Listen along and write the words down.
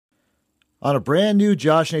On a brand new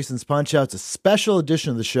Josh Nason's Punch-Out's a special edition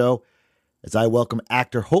of the show as I welcome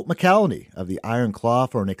actor Holt McCallany of the Iron Claw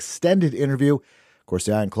for an extended interview. Of course,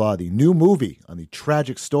 the Iron Claw, the new movie on the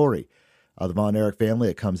tragic story of the Von Erich family.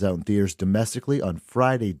 It comes out in theaters domestically on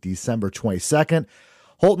Friday, December 22nd.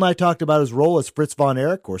 Holt and I talked about his role as Fritz Von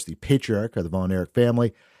Erich, of course, the patriarch of the Von Erich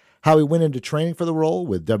family, how he went into training for the role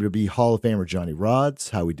with WWE Hall of Famer Johnny Rodz,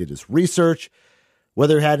 how he did his research,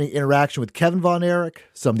 whether he had any interaction with Kevin Von Erich,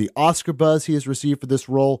 some of the Oscar buzz he has received for this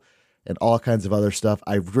role, and all kinds of other stuff.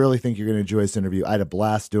 I really think you're going to enjoy this interview. I had a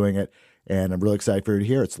blast doing it, and I'm really excited for you to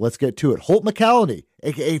hear it. So let's get to it. Holt McCallany,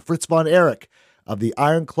 a.k.a. Fritz Von Erich of the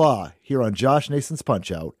Iron Claw, here on Josh Nason's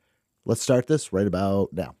Punch-Out. Let's start this right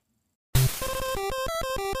about now.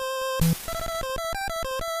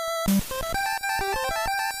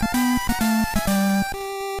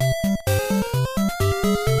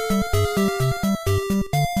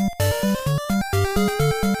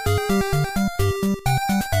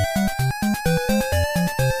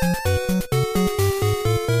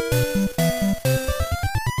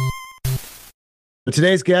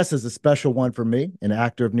 Today's guest is a special one for me, an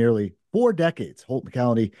actor of nearly 4 decades. Holt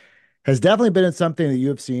McCallany has definitely been in something that you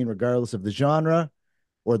have seen, regardless of the genre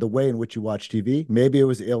or the way in which you watch TV. Maybe it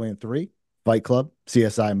was Alien 3, Fight Club,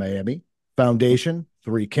 CSI Miami, Foundation,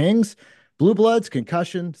 Three Kings, Blue Bloods,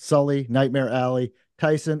 Concussion, Sully, Nightmare Alley,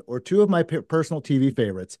 Tyson, or two of my personal TV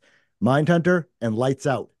favorites, Mindhunter and Lights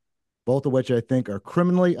Out, both of which I think are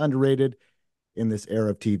criminally underrated in this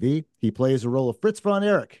era of TV. He plays the role of Fritz Von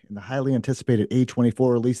Erich in the highly anticipated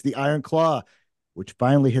A24 release, The Iron Claw, which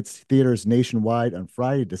finally hits theaters nationwide on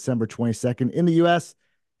Friday, December 22nd in the U.S.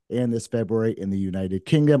 and this February in the United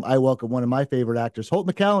Kingdom. I welcome one of my favorite actors, Holt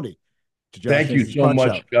McCallany, to Josh Thank you Nason's so much,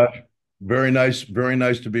 Punch-Out. Josh. Very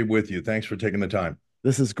nice to be with you. Thanks for taking the time.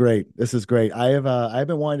 This is great. This is great. I've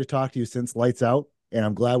been wanting to talk to you since Lights Out, and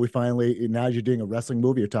I'm glad we finally, now you're doing a wrestling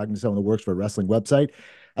movie, you're talking to someone that works for a wrestling website.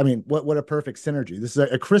 I mean, what a perfect synergy. This is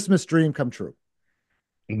a Christmas dream come true.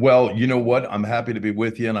 Well, you know what? I'm happy to be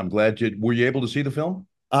with you, and I'm glad were you able to see the film?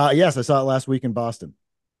 Yes, I saw it last week in Boston.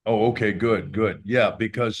 Oh, okay, good. Yeah,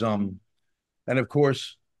 because and of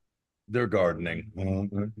course they're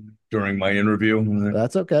gardening during my interview.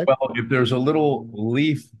 That's okay. Well, if there's a little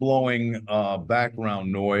leaf blowing background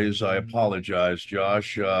noise, I apologize,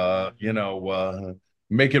 Josh. Make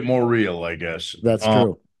it more real, I guess. That's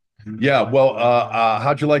true. Yeah, well,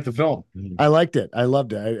 how'd you like the film? I liked it. I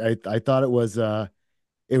loved it. I thought it was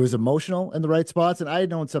emotional in the right spots, and I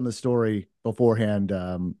had known some of the story beforehand,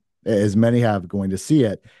 as many have going to see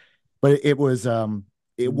it. But it wasn't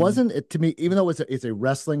to me, even though it's a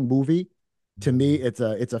wrestling movie. To me, it's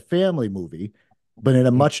a family movie, but in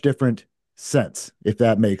a much different sense, if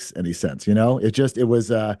that makes any sense. It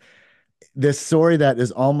was this story that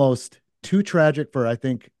is almost too tragic for, I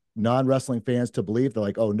think, non-wrestling fans to believe. They're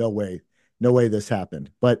like, oh, no way this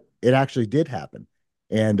happened, but it actually did happen.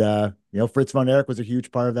 And Fritz Von Erich was a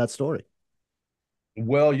huge part of that story.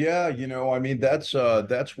 Well, yeah, I mean that's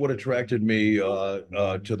what attracted me to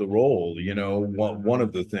the role. One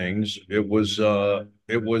of the things it was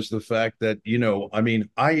the fact that I mean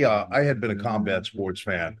I had been a combat sports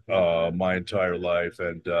fan my entire life,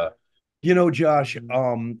 and Josh,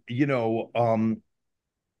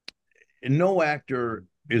 no actor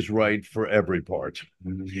is right for every part,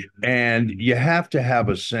 and you have to have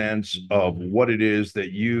a sense of what it is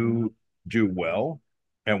that you do well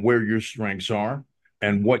and where your strengths are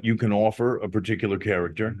and what you can offer a particular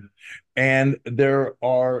character. And there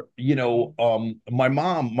are, my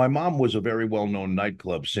mom was a very well-known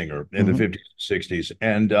nightclub singer in the 50s, 60s.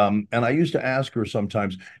 And I used to ask her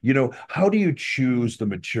sometimes, how do you choose the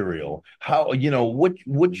material? How,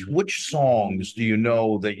 which songs do you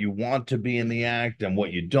know that you want to be in the act and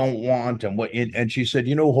what you don't want? And she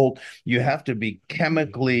said, Holt, you have to be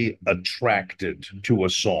chemically attracted to a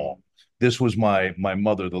song. This was my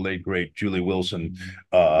mother, the late great Julie Wilson.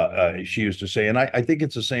 She used to say, and I think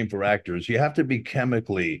it's the same for actors. You have to be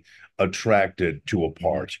chemically attracted to a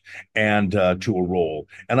part and to a role.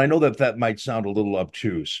 And I know that might sound a little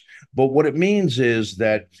obtuse, but what it means is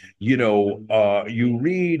that you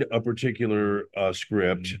read a particular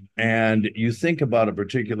script and you think about a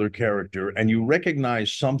particular character and you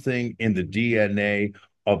recognize something in the DNA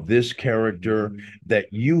of this character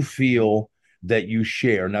that you feel that you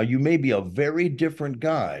share. Now, you may be a very different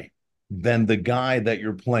guy than the guy that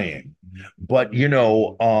you're playing, but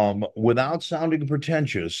without sounding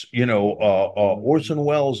pretentious, Orson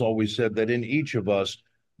Welles always said that in each of us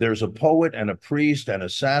There's a poet and a priest, an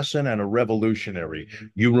assassin and a revolutionary.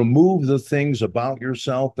 You remove the things about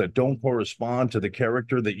yourself that don't correspond to the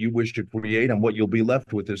character that you wish to create, and what you'll be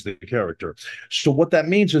left with is the character. So what that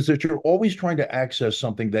means is that you're always trying to access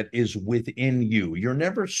something that is within you. You're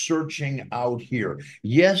never searching out here.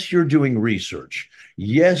 Yes, you're doing research.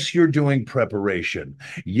 Yes, you're doing preparation.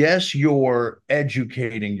 Yes, you're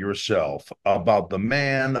educating yourself about the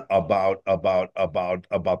man, about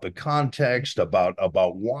the context,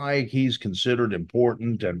 about why he's considered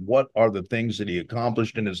important, and what are the things that he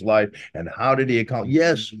accomplished in his life, and how did he accomplish.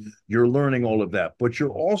 Yes, you're learning all of that, but you're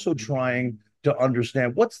also trying to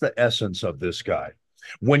understand what's the essence of this guy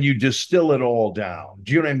when you distill it all down.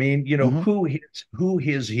 Do you know what I mean? Hmm. Who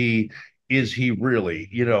is he really?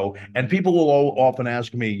 And people will often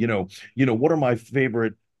ask me, what are my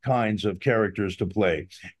favorite kinds of characters to play?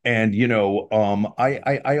 And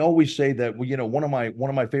I always say that, one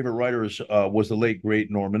of my favorite writers was the late great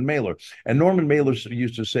Norman Mailer. And Norman Mailer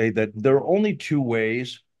used to say that there are only two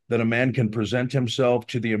ways that a man can present himself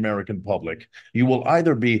to the American public. You will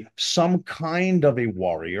either be some kind of a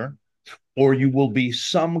warrior, or you will be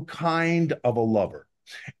some kind of a lover.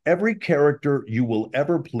 Every character you will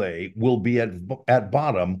ever play will be at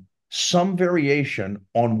bottom some variation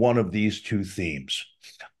on one of these two themes.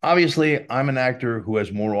 Obviously, I'm an actor who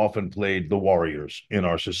has more often played the warriors in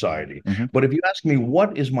our society. Hmm. But if you ask me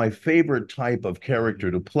what is my favorite type of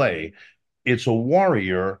character to play, it's a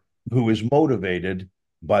warrior who is motivated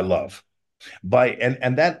by love,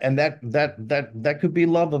 that could be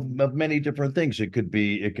love of many different things. It could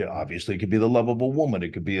be the love of a woman.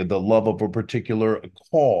 It could be the love of a particular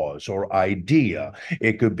cause or idea.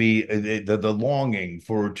 It could be the longing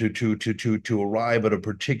for to arrive at a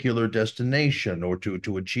particular destination, or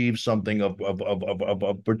to achieve something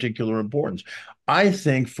of particular importance. I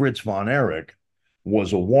think Fritz von Erich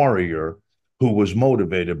was a warrior who was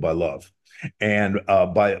motivated by love, and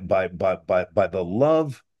by the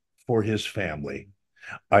love for his family.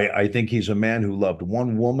 I think he's a man who loved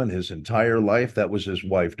one woman his entire life. That was his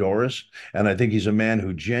wife, Doris. And I think he's a man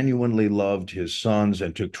who genuinely loved his sons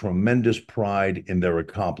and took tremendous pride in their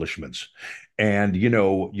accomplishments. And,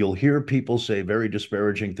 you'll hear people say very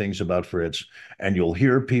disparaging things about Fritz, and you'll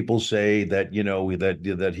hear people say that,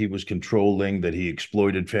 that he was controlling, that he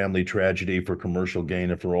exploited family tragedy for commercial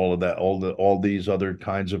gain, and for all of that, all these other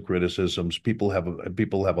kinds of criticisms. People have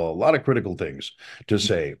a lot of critical things to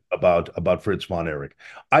say about Fritz von Erich.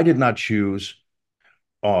 I did not choose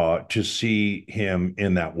to see him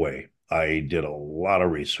in that way. I did a lot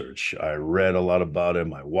of research. I read a lot about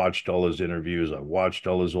him. I watched all his interviews. I watched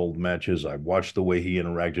all his old matches. I watched the way he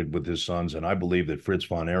interacted with his sons. And I believe that Fritz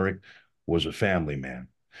von Erich was a family man.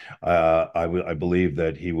 I believe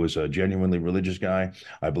that he was a genuinely religious guy.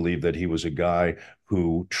 I believe that he was a guy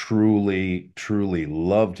who truly, truly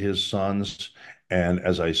loved his sons. And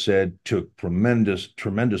as I said, took tremendous,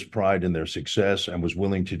 tremendous pride in their success, and was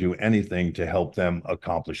willing to do anything to help them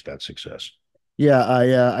accomplish that success. Yeah,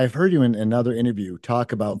 I've heard you in another interview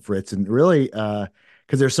talk about Fritz, and really,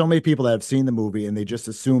 because there's so many people that have seen the movie and they just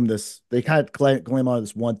assume this, they kind of claim on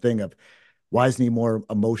this one thing of why isn't he more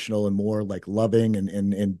emotional and more like loving,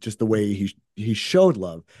 and just the way he showed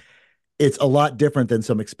love. It's a lot different than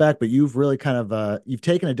some expect, but you've really kind of you've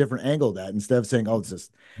taken a different angle of that, instead of saying, oh, it's this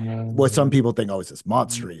what some people think, oh, it's this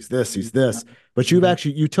monster, he's this, but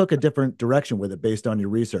you took a different direction with it based on your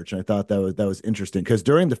research, and I thought that was interesting, because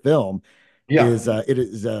during the film Yeah, it's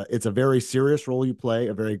a very serious role you play,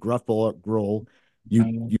 a very gruff role.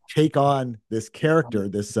 You take on this character,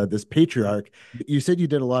 this patriarch. You said you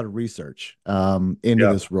did a lot of research into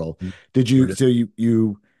yeah. this role. Did Sure you? did. So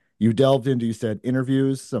you delved into, you said,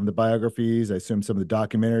 interviews, some of the biographies. I assume some of the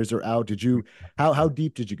documentaries are out. Did you? How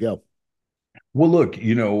deep did you go? Well, look,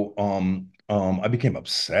 I became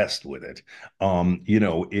obsessed with it.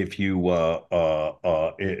 If you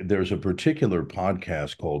there's a particular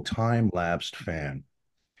podcast called Time Lapsed Fan,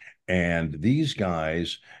 and these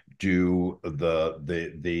guys do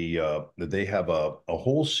they have a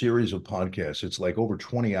whole series of podcasts. It's like over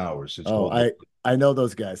 20 hours. It's Oh, called the I know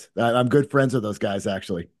those guys. I'm good friends with those guys,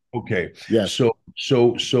 actually. Okay. Yes. So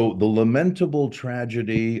the lamentable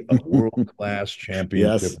tragedy of world class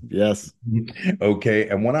championship. Yes. Yes. Okay.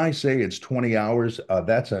 And when I say it's 20 hours,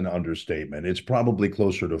 that's an understatement. It's probably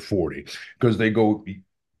closer to 40, because they go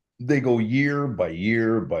year by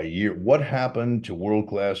year by year. What happened to world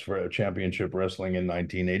class for championship wrestling in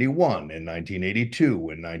 1981, in 1982,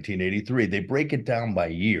 in 1983? They break it down by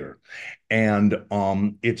year. And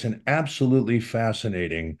it's an absolutely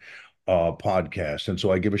fascinating podcast. And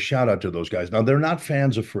so I give a shout out to those guys. Now, they're not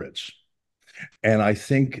fans of Fritz. And I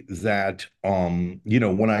think that,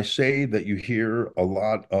 when I say that you hear a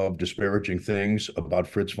lot of disparaging things about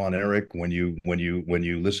Fritz von Erich, when you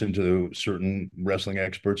listen to certain wrestling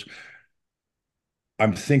experts,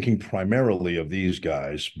 I'm thinking primarily of these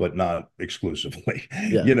guys, but not exclusively.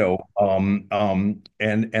 Yeah.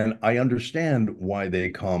 And I understand why they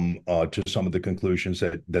come to some of the conclusions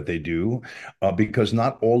that they do, because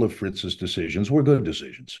not all of Fritz's decisions were good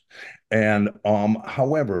decisions. And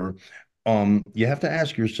however, you have to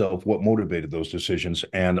ask yourself what motivated those decisions.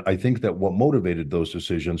 And I think that what motivated those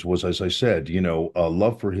decisions was, as I said, a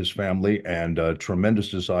love for his family and a tremendous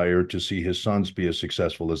desire to see his sons be as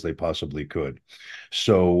successful as they possibly could.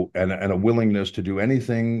 So, and a willingness to do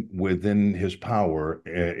anything within his power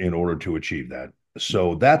in order to achieve that.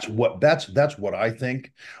 So that's what I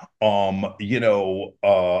think.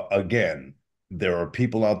 Again, there are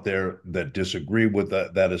people out there that disagree with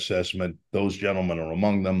that assessment. Those gentlemen are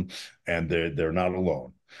among them, and they're not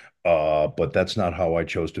alone. But that's not how I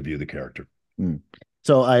chose to view the character. Mm.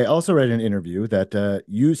 So I also read an interview that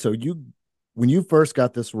when you first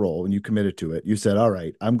got this role and you committed to it, you said, "All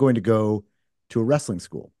right, I'm going to go to a wrestling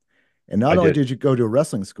school." And not I only did. did you go to a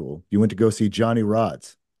wrestling school, you went to go see Johnny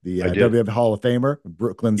Rodz, the I did. WWF Hall of Famer,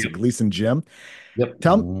 Brooklyn's Yep. Gleason Gym. Yep.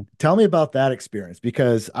 Tell me about that experience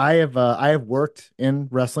because I have worked in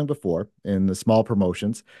wrestling before in the small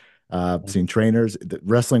promotions, seen trainers. The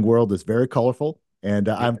wrestling world is very colorful, and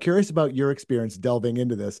I'm curious about your experience delving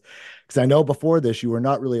into this because I know before this you were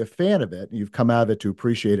not really a fan of it. And you've come out of it to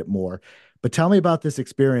appreciate it more. But tell me about this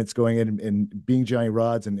experience going in and being Johnny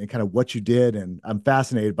Rods and kind of what you did. And I'm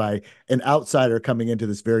fascinated by an outsider coming into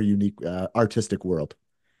this very unique artistic world.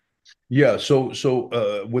 Yeah,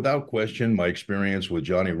 so without question, my experience with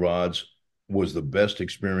Johnny Rodz was the best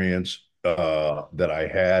experience that I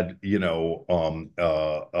had, in on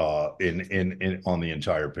the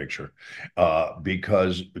entire picture,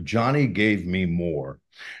 because Johnny gave me more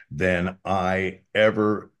than I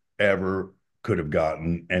ever could have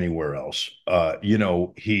gotten anywhere else.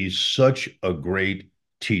 He's such a great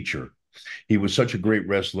teacher. He was such a great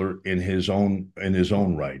wrestler in his own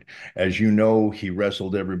right. As you know, he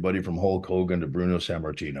wrestled everybody from Hulk Hogan to Bruno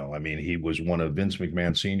Sammartino. I mean, he was one of Vince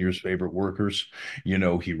McMahon Sr.'s favorite workers.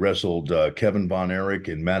 He wrestled Kevin Von Erich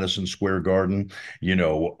in Madison Square Garden.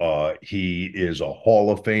 He is a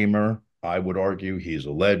Hall of Famer. I would argue he's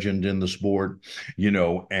a legend in the sport,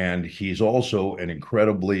 and he's also an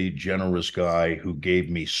incredibly generous guy who gave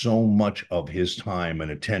me so much of his time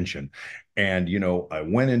and attention. And, I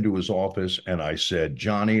went into his office and I said,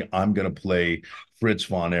 Johnny, I'm going to play Fritz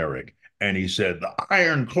Von Erich. And he said, the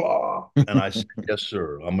Iron Claw. And I said, yes,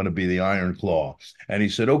 sir, I'm going to be the Iron Claw. And he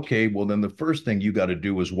said, okay, well, then the first thing you got to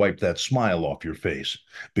do is wipe that smile off your face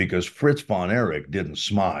because Fritz Von Erich didn't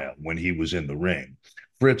smile when he was in the ring.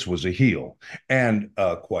 Fritz was a heel. And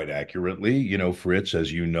quite accurately, Fritz,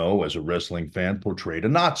 as you know, as a wrestling fan, portrayed a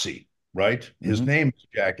Nazi, right? His Mhm. name is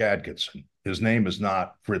Jack Atkinson. His name is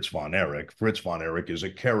not Fritz von Erich. Fritz von Erich is a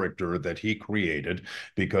character that he created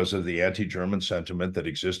because of the anti-German sentiment that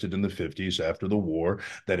existed in the 50s after the war,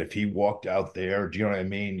 that if he walked out there, do you know what I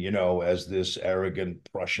mean? As this arrogant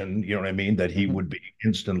Prussian, you know what I mean? That he Mhm. would be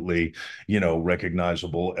instantly,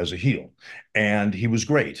 recognizable as a heel. And he was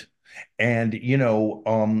great. And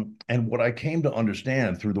what I came to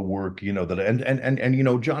understand through the work, that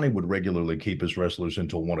and Johnny would regularly keep his wrestlers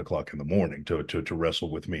until 1 o'clock in the morning to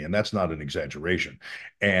wrestle with me, and that's not an exaggeration.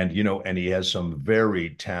 And he has some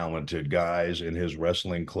very talented guys in his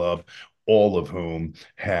wrestling club, all of whom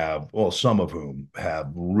have, well, some of whom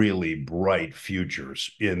have really bright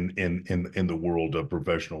futures in the world of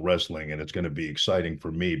professional wrestling, and it's going to be exciting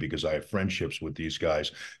for me because I have friendships with these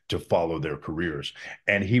guys to follow their careers.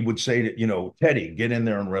 And he would say to, Teddy, get in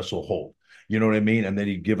there and wrestle Holt. You know what I mean? And then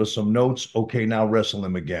he'd give us some notes. Okay, now wrestle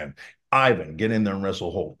him again. Ivan, get in there and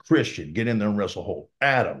wrestle Holt. Christian, get in there and wrestle Holt.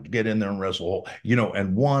 Adam, get in there and wrestle Holt.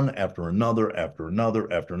 And one after another, after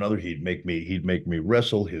another, after another, he'd make me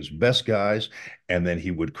wrestle his best guys, and then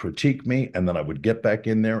he would critique me, and then I would get back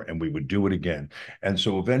in there and we would do it again. And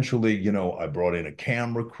so eventually, I brought in a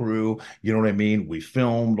camera crew. You know what I mean? We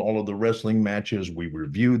filmed all of the wrestling matches. We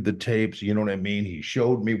reviewed the tapes. You know what I mean? He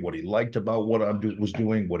showed me what he liked about what was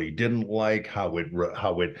doing, what he didn't like, how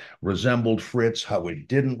it resembled Fritz, how it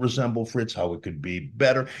didn't resemble Fritz, how it could be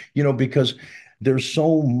better. Because there's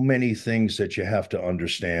so many things that you have to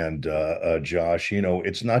understand, Josh.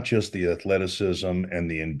 It's not just the athleticism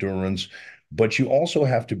and the endurance, but you also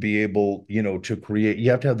have to be able, to create, you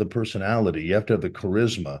have to have the personality, you have to have the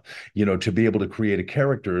charisma, to be able to create a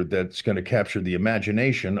character that's going to capture the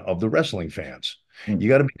imagination of the wrestling fans. Mm. You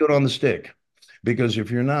got to be good on the stick. Because if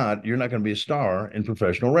you're not going to be a star in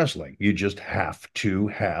professional wrestling. You just have to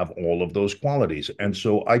have all of those qualities. And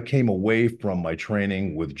so I came away from my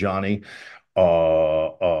training with Johnny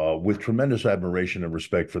with tremendous admiration and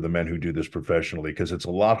respect for the men who do this professionally, because it's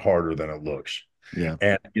a lot harder than it looks. Yeah.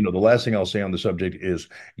 And, you know, the last thing I'll say on the subject is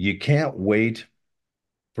you can't wait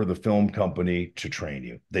for the film company to train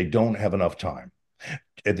you. They don't have enough time.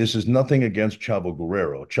 And this is nothing against Chavo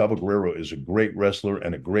Guerrero. Chavo Guerrero is a great wrestler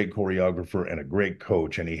and a great choreographer and a great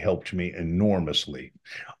coach, and he helped me enormously.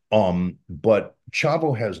 But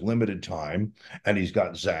Chavo has limited time, and he's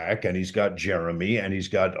got Zach, and he's got Jeremy, and he's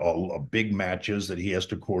got big matches that he has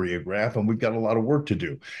to choreograph, and we've got a lot of work to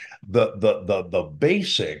do. The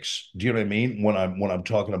basics, do you know what I mean? When I'm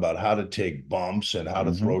talking about how to take bumps and how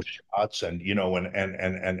to Hmm. throw shots, and you know,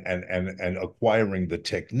 and acquiring the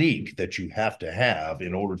technique that you have to have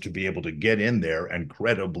in order to be able to get in there and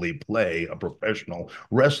credibly play a professional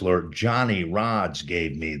wrestler. Johnny Rodz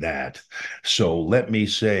gave me that. So let me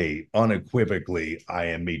say unequivocally, I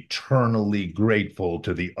am eternally grateful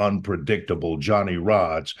to the unpredictable Johnny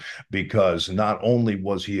Rodz, because not only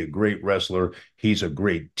was he a great wrestler, he's a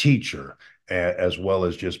great teacher, as well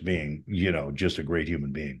as just being, you know, just a great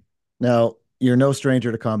human being. Now, you're no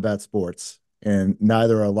stranger to combat sports, and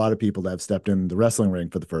neither are a lot of people that have stepped in the wrestling ring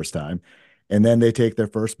for the first time. And then they take their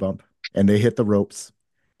first bump and they hit the ropes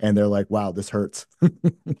and they're like, wow, this hurts.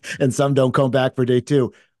 And some don't come back for day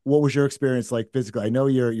two. What was your experience like physically? I know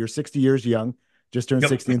you're 60 years young, just turned Yep.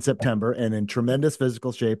 60 in September, and in tremendous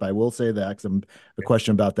physical shape. I will say that because I'm a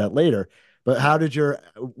question about that later. But how did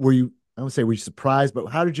were you, I would say, were you surprised, but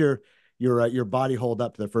how did your body hold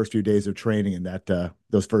up to the first few days of training and that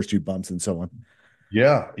those first few bumps and so on?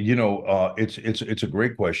 Yeah, you know, it's a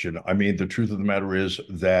great question. I mean, the truth of the matter is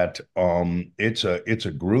that it's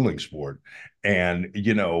a grueling sport, and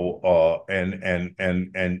you know,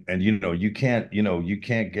 and you know, you can't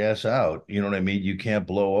gas out. You know what I mean? You can't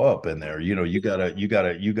blow up in there. You know, you gotta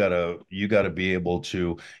be able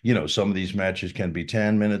to. You know, some of these matches can be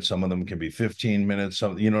 10 minutes, some of them can be 15 minutes.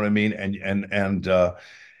 Some, you know what I mean? And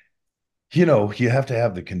you know, you have to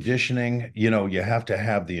have the conditioning, you know, you have to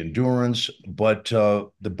have the endurance, but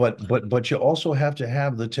you also have to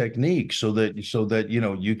have the technique, so that you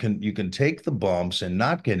know, you can take the bumps and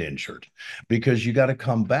not get injured, because you got to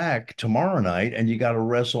come back tomorrow night and you got to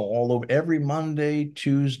wrestle all over every Monday,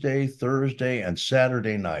 Tuesday, Thursday, and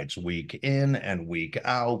Saturday nights, week in and week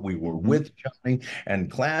out. We were Mhm. with Johnny, and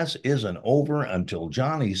class isn't over until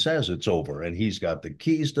Johnny says it's over, and he's got the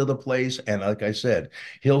keys to the place. And like I said,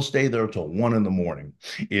 he'll stay there till 1 in the morning,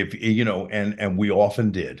 if you know, and we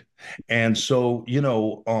often did. And so, you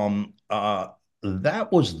know,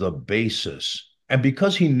 that was the basis. And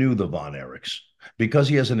because he knew the Von Erichs, because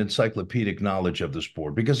he has an encyclopedic knowledge of the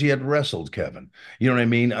sport, because he had wrestled Kevin, you know what I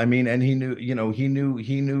mean? I mean, and he knew, you know, he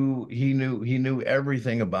knew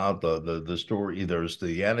everything about the story. There's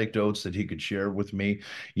the anecdotes that he could share with me,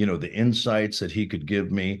 you know, the insights that he could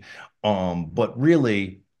give me. But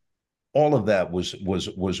really, all of that was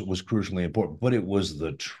crucially important, but it was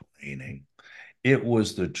the training. It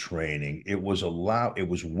was the training. It was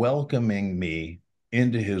welcoming me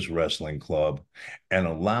into his wrestling club and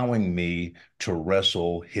allowing me to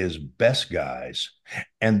wrestle his best guys.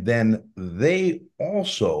 And then they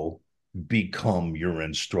also become your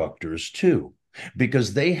instructors too,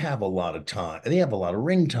 because they have a lot of time. They have a lot of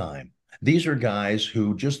ring time. These are guys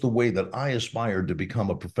who, just the way that I aspired to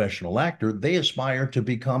become a professional actor, they aspire to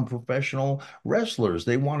become professional wrestlers.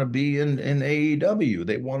 They want to be in AEW.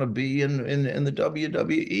 They want to be in the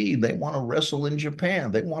WWE. They want to wrestle in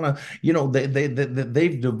Japan. They want to, you know,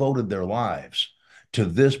 they've devoted their lives to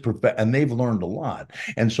this and they've learned a lot.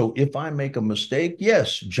 And so if I make a mistake,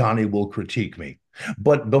 yes, Johnny will critique me.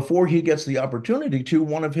 But before he gets the opportunity to,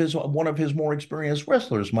 one of his more experienced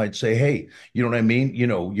wrestlers might say, "Hey, you know what I mean? You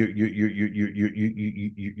know, you're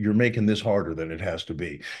making this harder than it has to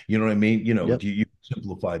be. You know what I mean? You know, Yep. do you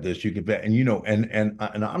simplify this? You can, and you know, and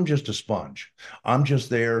I'm just a sponge. I'm just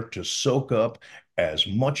there to soak up as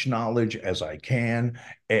much knowledge as I can,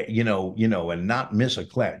 and not miss a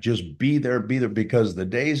class. Just be there, because the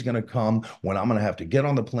day is going to come when I'm going to have to get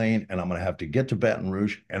on the plane and I'm going to have to get to Baton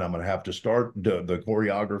Rouge and I'm going to have to start the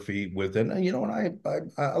choreography with it. And, you know, and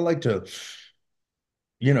I like to,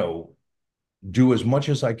 you know, do as much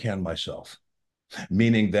as I can myself,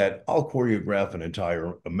 meaning that I'll choreograph an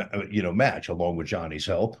entire, match along with Johnny's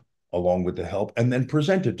help, along with the help, and then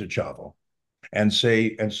present it to Chavo and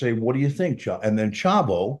say, what do you think, Chavo? And then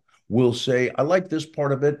Chavo will say, I like this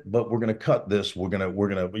part of it, but we're going to cut this. We're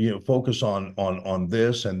going to focus on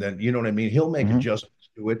this. And then, you know what I mean? He'll make Hmm. adjustments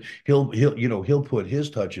to it. He'll put his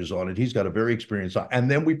touches on it. He's got a very experienced, and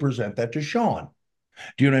then we present that to Sean.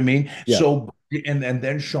 Do you know what I mean? Yeah. So, and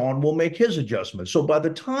then Sean will make his adjustments. So by the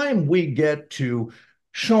time we get to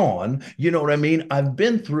Sean, you know what I mean? I've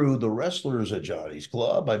been through the wrestlers at Johnny's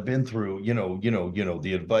Club. I've been through,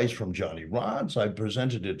 the advice from Johnny Rodz. I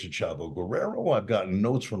presented it to Chavo Guerrero. I've gotten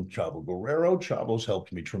notes from Chavo Guerrero. Chavo's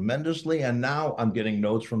helped me tremendously. And now I'm getting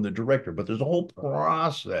notes from the director. But there's a whole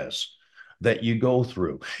process that you go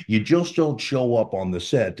through. You just don't show up on the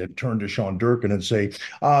set and turn to Sean Durkin and say,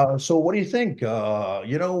 so what do you think?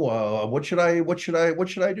 What should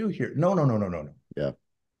I do here? No, no, no, no, no, no. Yeah.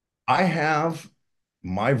 I have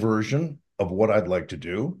my version of what I'd like to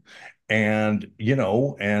do. And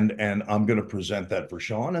I'm going to present that for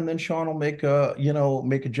Sean, and then Sean will make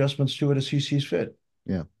adjustments to it as he sees fit.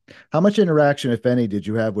 Yeah. How much interaction, if any, did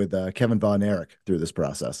you have with Kevin Von Erich through this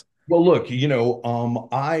process? Well, look,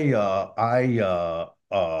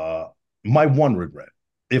 my one regret,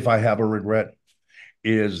 if I have a regret,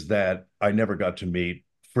 is that I never got to meet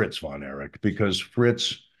Fritz Von Erich because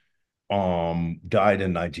Fritz died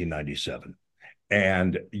in 1997.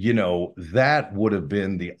 And, that would have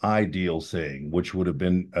been the ideal thing, which would have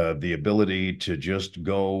been the ability to just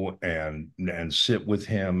go and sit with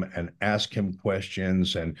him and ask him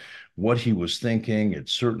questions and what he was thinking at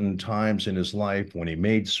certain times in his life when he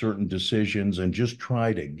made certain decisions, and just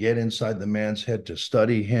try to get inside the man's head, to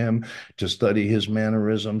study him, to study his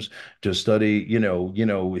mannerisms, to study,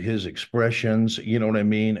 his expressions, you know what I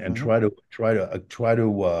mean? And Mhm. try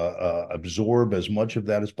to absorb as much of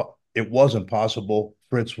that as possible. It wasn't possible.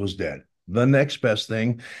 Fritz was dead. The next best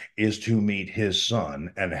thing is to meet his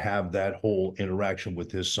son and have that whole interaction with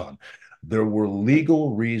his son. There were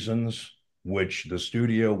legal reasons, which the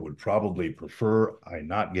studio would probably prefer I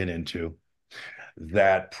not get into,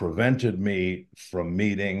 that prevented me from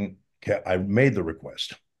meeting. I made the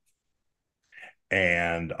request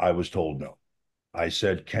and I was told no. I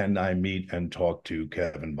said, can I meet and talk to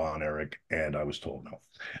Kevin Von Erich? And I was told no.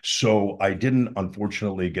 So I didn't,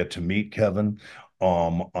 unfortunately, get to meet Kevin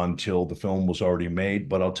until the film was already made.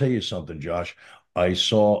 But I'll tell you something, Josh. I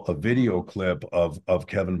saw a video clip of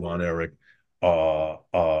Kevin Von Erich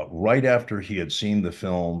right after he had seen the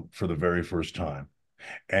film for the very first time.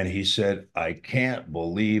 And he said, I can't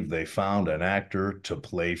believe they found an actor to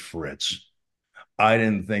play Fritz. I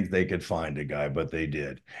didn't think they could find a guy, but they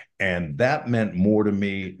did. And that meant more to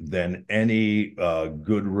me than any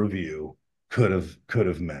good review could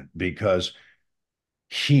have meant, because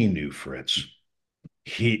he knew Fritz.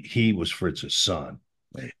 He was Fritz's son.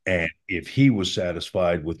 Right. And if he was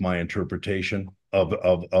satisfied with my interpretation of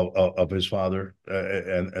his father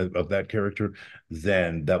and of that character,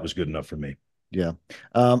 then that was good enough for me. Yeah.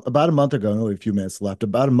 About a month ago, only a few minutes left.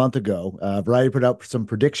 About a month ago, Variety put out some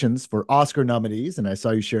predictions for Oscar nominees, and I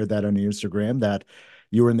saw you shared that on your Instagram that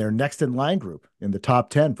you were in their next in line group in the top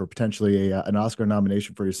 10 for potentially an Oscar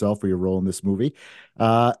nomination for yourself for your role in this movie.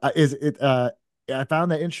 Is it? I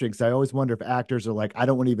found that interesting because I always wonder if actors are like, I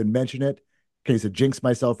don't want to even mention it in case it jinx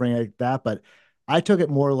myself or anything like that. But I took it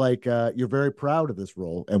more like you're very proud of this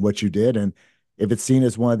role and what you did, and if it's seen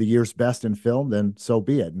as one of the year's best in film, then so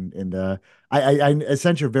be it. I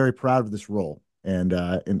sense you're very proud of this role, and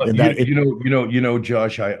that it.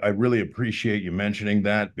 Josh, I really appreciate you mentioning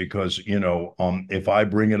that, because, if I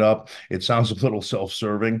bring it up, it sounds a little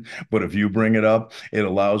self-serving, but if you bring it up, it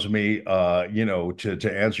allows me,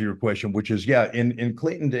 to answer your question, which is, yeah, in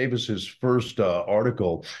Clayton Davis's first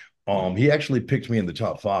article, he actually picked me in the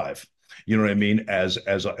top five. You know what I mean? As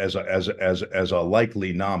a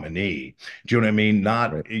likely nominee. Do you know what I mean?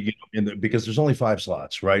 Not Right. because there's only five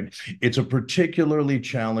slots, right? It's a particularly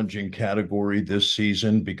challenging category this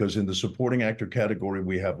season, because in the supporting actor category,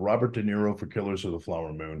 we have Robert De Niro for Killers of the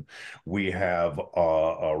Flower Moon. We have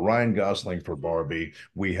Ryan Gosling for Barbie.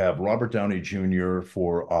 We have Robert Downey Jr.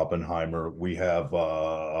 for Oppenheimer. We have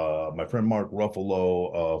my friend Mark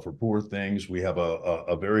Ruffalo for Poor Things. We have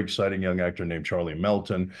a very exciting young actor named Charlie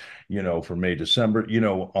Melton, for May, December.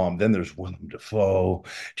 Then there's Willem Dafoe.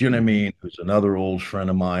 Do you know what I Mhm. mean? Who's another old friend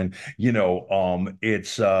of mine.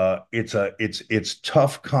 It's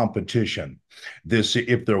tough competition. This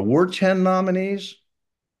If there were 10 nominees,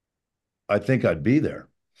 I think I'd be there.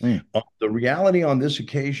 Mm. The reality on this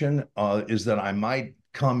occasion is that I might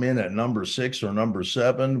come in at number six or number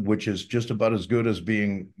seven, which is just about as good as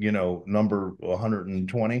being, number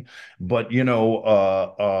 120. But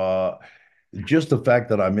just the fact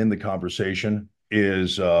that I'm in the conversation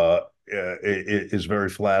is very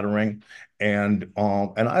flattering, and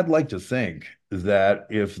I'd like to think that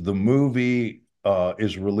if the movie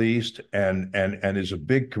is released and is a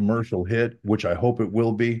big commercial hit, which I hope it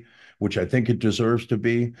will be, which I think it deserves to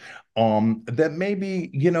be, that maybe,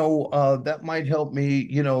 that might help me,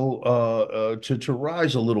 to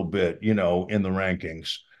rise a little bit, in the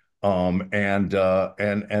rankings. And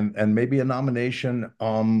maybe a nomination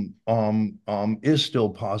is still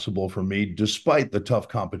possible for me despite the tough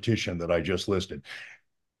competition that I just listed.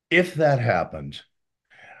 If that happened,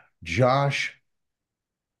 Josh,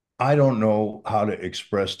 I don't know how to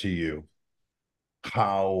express to you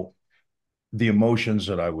how the emotions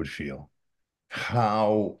that I would feel,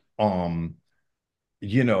 how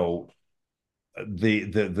you know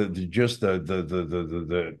the just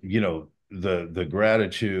the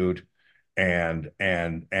gratitude and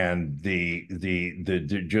the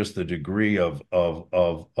just the degree of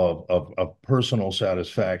personal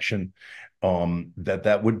satisfaction,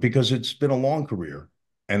 that would, because it's been a long career,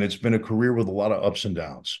 and it's been a career with a lot of ups and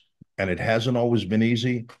downs, and it hasn't always been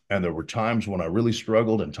easy, and there were times when I really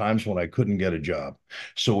struggled and times when I couldn't get a job.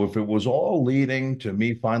 So if it was all leading to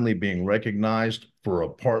me finally being recognized for a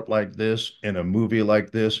part like this in a movie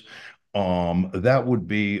like this, that would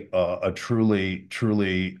be a truly,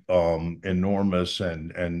 truly enormous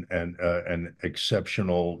and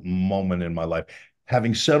exceptional moment in my life.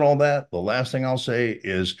 Having said all that, the last thing I'll say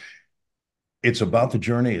is it's about the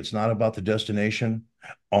journey. It's not about the destination.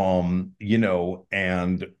 And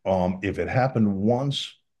if it happened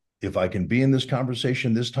once, if I can be in this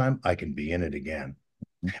conversation this time, I can be in it again,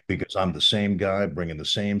 because I'm the same guy bringing the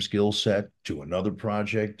same skill set to another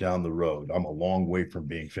project down the road. I'm a long way from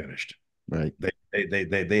being finished. Right.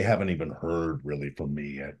 They haven't even heard really from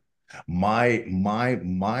me yet.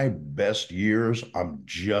 My best years, I'm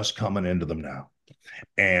just coming into them now.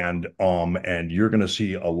 And you're going to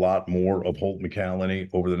see a lot more of Holt McCallany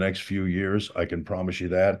over the next few years. I can promise you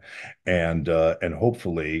that. And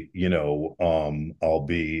hopefully, I'll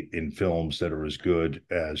be in films that are as good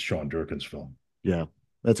as Sean Durkin's film. Yeah,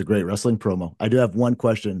 that's a great wrestling promo. I do have one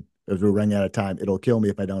question as we're running out of time. It'll kill me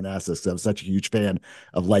if I don't ask this, 'cause I'm such a huge fan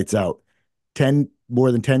of Lights Out.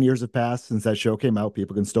 More than 10 years have passed since that show came out.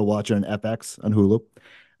 People can still watch it on FX on Hulu.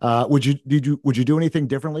 Would you do anything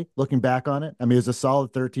differently looking back on it? I mean, it was a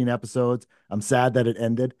solid 13 episodes. I'm sad that it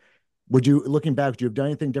ended. Looking back, would you have done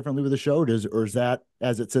anything differently with the show? Or is that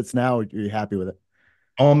as it sits now, are you happy with it?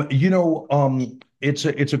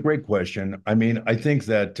 It's a great question. I mean, I think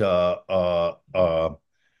that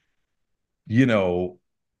you know,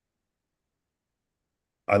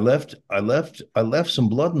 I left some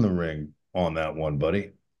blood in the ring on that one,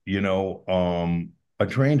 buddy. I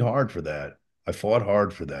trained hard for that. I fought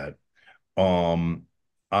hard for that. Um,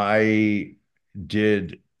 I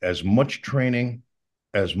did as much training,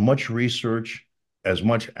 as much research, as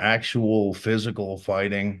much actual physical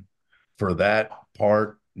fighting for that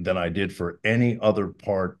part than I did for any other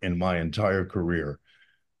part in my entire career.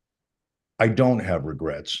 I don't have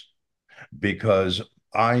regrets, because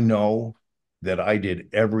I know that I did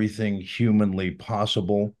everything humanly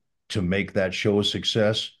possible to make that show a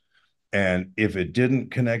success. And if it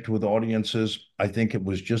didn't connect with audiences, I think it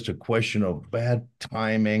was just a question of bad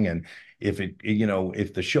timing. And if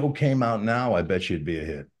the show came out now, I bet you it'd be a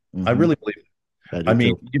hit. I Hmm. really believe it. I I do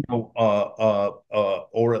mean, too.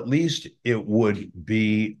 or at least it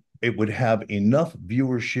would have enough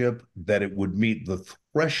viewership that it would meet the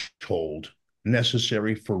threshold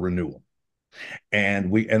necessary for renewal.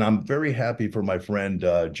 And I'm very happy for my friend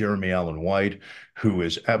Jeremy Allen White, who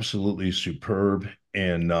is absolutely superb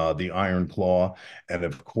in The Iron Claw, and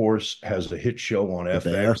of course has a hit show on The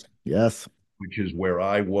Bear. FX, Yes. which is where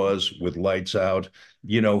I was with Lights Out.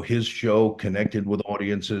 His show connected with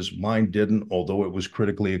audiences. Mine didn't, although it was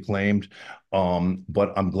critically acclaimed.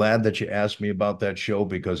 But I'm glad that you asked me about that show,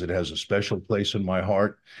 because it has a special place in my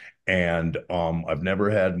heart. And I've never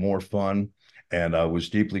had more fun. And I was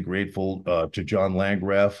deeply grateful to John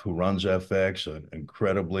Landgraf, who runs FX, an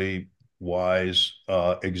incredibly wise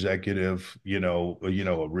executive,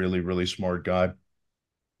 a really, really smart guy.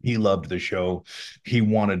 He loved the show. He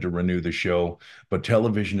wanted to renew the show, but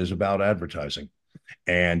television is about advertising,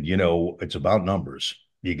 and it's about numbers.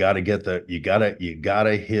 You got to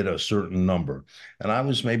hit a certain number. And I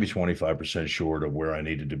was maybe 25% short of where I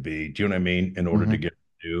needed to be. Do you know what I mean? In order to Hmm. get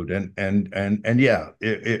renewed. And yeah,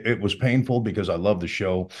 it was painful, because I love the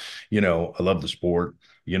show. I love the sport.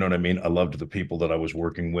 You know what I mean? I loved the people that I was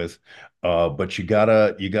working with. But you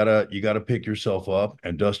gotta pick yourself up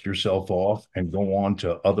and dust yourself off and go on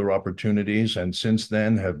to other opportunities. And since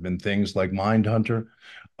then have been things like Mindhunter,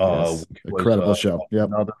 Yes, which was incredible show. Yep.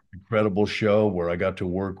 another incredible show where I got to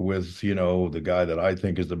work with, the guy that I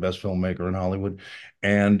think is the best filmmaker in Hollywood,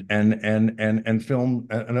 and film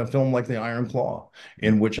and a film like The Iron Claw,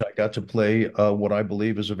 in which I got to play what I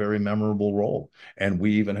believe is a very memorable role. And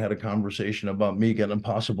we even had a conversation about me getting a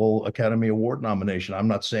possible Academy Award nomination. I'm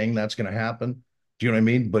not saying that's going to happen. Do you know what I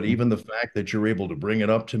mean? But even the fact that you're able to bring it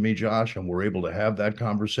up to me, Josh, and we're able to have that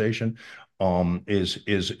conversation,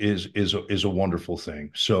 is a wonderful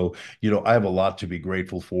thing. So, I have a lot to be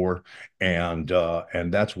grateful for, and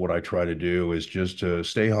that's what I try to do is just to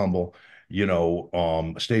stay humble,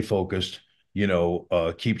 stay focused,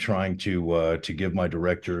 keep trying to give my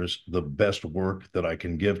directors the best work that I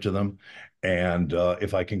can give to them. And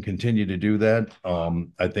if I can continue to do that,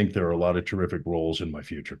 I think there are a lot of terrific roles in my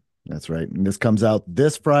future. That's right. And this comes out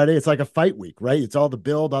this Friday. It's like a fight week, right? It's all the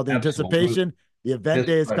build, all the Absolutely. anticipation. The event This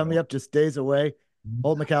day is coming up just days away.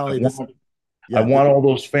 Holt I McCallany, this, want I yeah, want all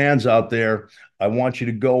those fans out there. I want you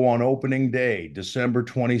to go on opening day, December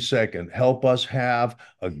 22nd. Help us have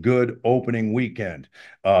a good opening weekend.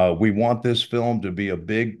 We want this film to be a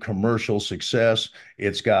big commercial success.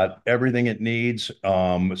 It's got everything it needs.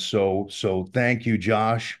 So thank you,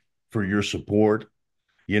 Josh, for your support.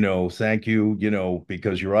 Thank you,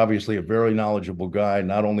 because you're obviously a very knowledgeable guy,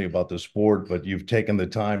 not only about the sport, but you've taken the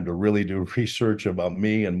time to really do research about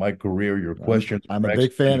me and my career. Your questions I'm a are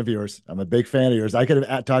big fan excellent. of yours. I'm a big fan of yours. I could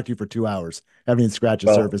have talked to you for 2 hours. Haven't even scratched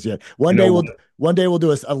the Well, surface yet. you know what? One day we'll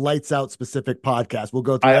do a lights out specific podcast. We'll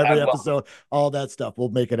go through I every love episode, all that stuff.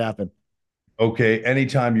 We'll make it happen. it. Okay,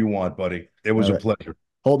 anytime you want, buddy. It All was a right. pleasure.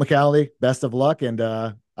 Holt McCallany, best of luck. And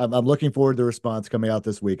I'm looking forward to the response coming out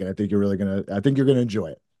this week. And I think you're going to enjoy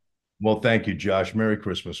it. Well, thank you, Josh. Merry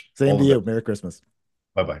Christmas. Same All to the you. best. Merry Christmas.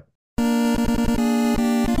 Bye bye.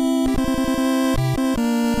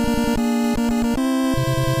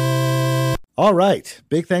 All right.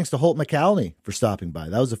 Big thanks to Holt McCallany for stopping by.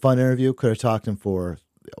 That was a fun interview. Could have talked to him for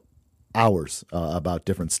hours about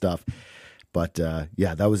different stuff. But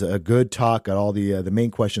yeah, that was a good talk. Got all the main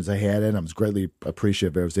questions I had in. I was greatly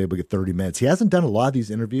appreciative. I was able to get 30 minutes. He hasn't done a lot of these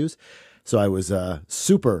interviews, so I was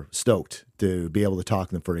super stoked to be able to talk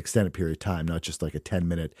to them for an extended period of time, not just like a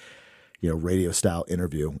 10-minute, radio style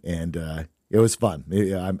interview. And it was fun.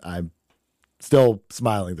 I'm still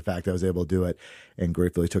smiling the fact I was able to do it, and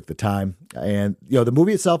gratefully took the time. And the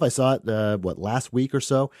movie itself, I saw it last week or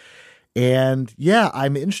so, and yeah,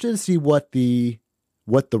 I'm interested to see what the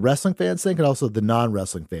wrestling fans think, and also the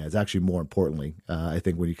non-wrestling fans. Actually, more importantly, I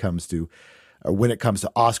think when it comes to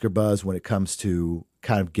Oscar buzz, when it comes to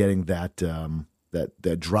kind of getting that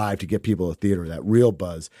drive to get people to theater, that real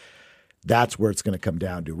buzz, that's where it's going to come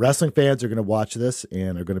down to. Wrestling fans are going to watch this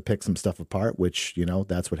and are going to pick some stuff apart, which,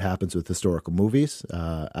 that's what happens with historical movies.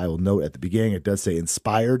 I will note at the beginning, it does say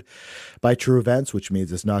inspired by true events, which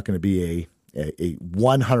means it's not going to be a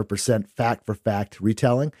 100% fact for fact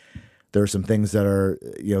retelling. There are some things that are,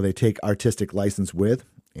 they take artistic license with,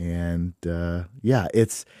 and so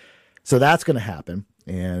that's going to happen.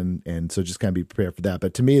 And so just kind of be prepared for that.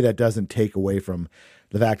 But to me, that doesn't take away from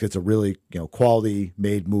the fact it's a really, quality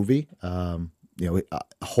made movie.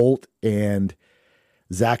 Holt and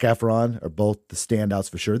Zac Efron are both the standouts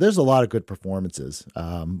for sure. There's a lot of good performances.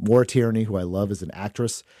 Maura Tierney, who I love as an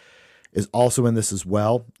actress, is also in this as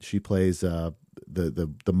well. She plays the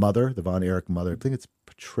mother, the Von Erich mother. I think it's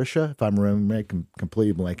Patricia, if I'm remembering,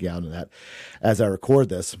 completely blanking out on that as I record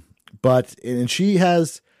this. And she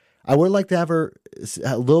has, I would like to have her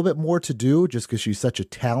a little bit more to do just because she's such a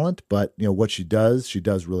talent, but what she does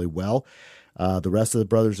really well. The rest of the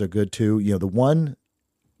brothers are good too. The one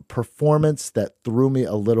performance that threw me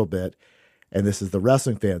a little bit, and this is the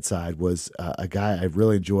wrestling fan side, was a guy I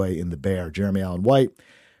really enjoy in The Bear, Jeremy Allen White,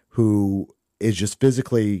 who is just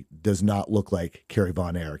physically does not look like Kerry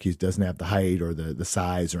Von Erich. He doesn't have the height or the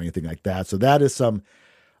size or anything like that. So that is some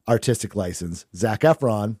artistic license. Zac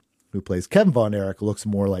Efron, who plays Kevin Von Erich, looks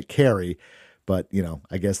more like Kerry, but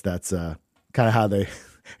I guess that's kind of how they,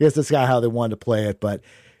 wanted to play it. But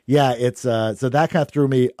yeah, it's so that kind of threw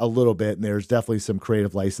me a little bit. And there's definitely some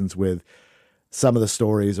creative license with some of the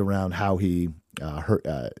stories around how he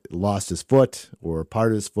lost his foot or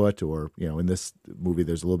part of his foot, or in this movie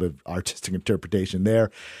there's a little bit of artistic interpretation there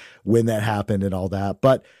when that happened and all that.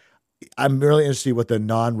 But I'm really interested what the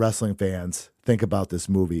non-wrestling fans think about this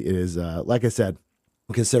movie. It is like I said,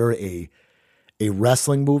 consider it a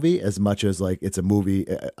wrestling movie as much as like it's a movie,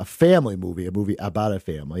 a family movie, a movie about a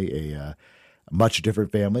family, a much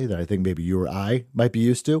different family than I think maybe you or I might be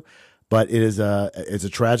used to. But it's a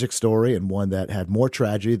tragic story, and one that had more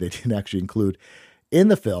tragedy they didn't actually include in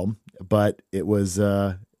the film. But it was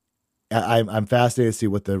I'm fascinated to see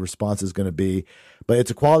what the response is going to be. But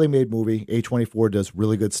it's a quality made movie. A24 does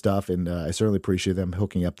really good stuff, and I certainly appreciate them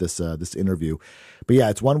hooking up this interview. But yeah,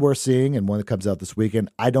 it's one worth seeing and one that comes out this weekend.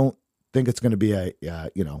 I don't think it's going to be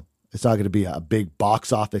it's not going to be a big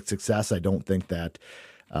box office success. I don't think that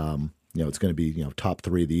it's going to be top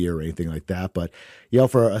 3 of the year or anything like that. But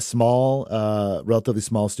for a small, relatively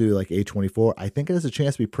small studio like A24, I think it has a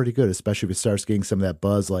chance to be pretty good, especially if it starts getting some of that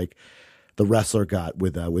buzz like The Wrestler got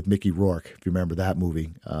with Mickey Rourke, if you remember that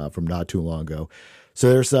movie from not too long ago. So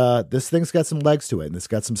there's this thing's got some legs to it, and it's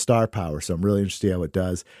got some star power. So I'm really interested how it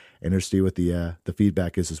does, and interested what the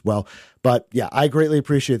feedback is as well. But yeah, I greatly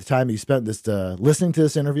appreciate the time you spent listening to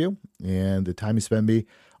this interview and the time you spend me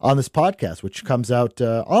on this podcast, which comes out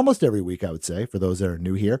almost every week, I would say, for those that are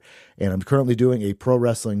new here. And I'm currently doing a pro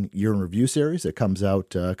wrestling year in review series that comes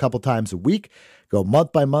out a couple times a week. Go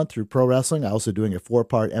month by month through pro wrestling. I'm also doing a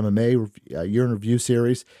 4-part MMA year in review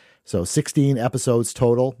series. So 16 episodes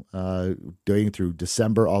total, doing through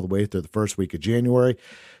December all the way through the first week of January.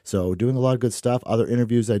 So doing a lot of good stuff. Other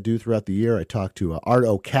interviews I do throughout the year. I talked to Art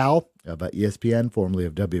O'Cal about ESPN, formerly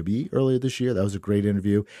of WWE, earlier this year. That was a great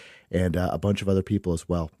interview, and a bunch of other people as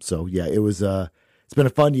well. So yeah, it's been a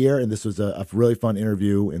fun year, and this was a really fun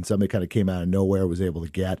interview, and somebody kind of came out of nowhere, was able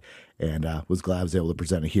to get, and was glad I was able to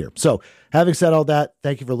present it here. So having said all that,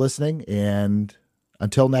 thank you for listening, and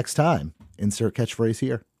until next time, insert catchphrase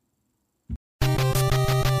here.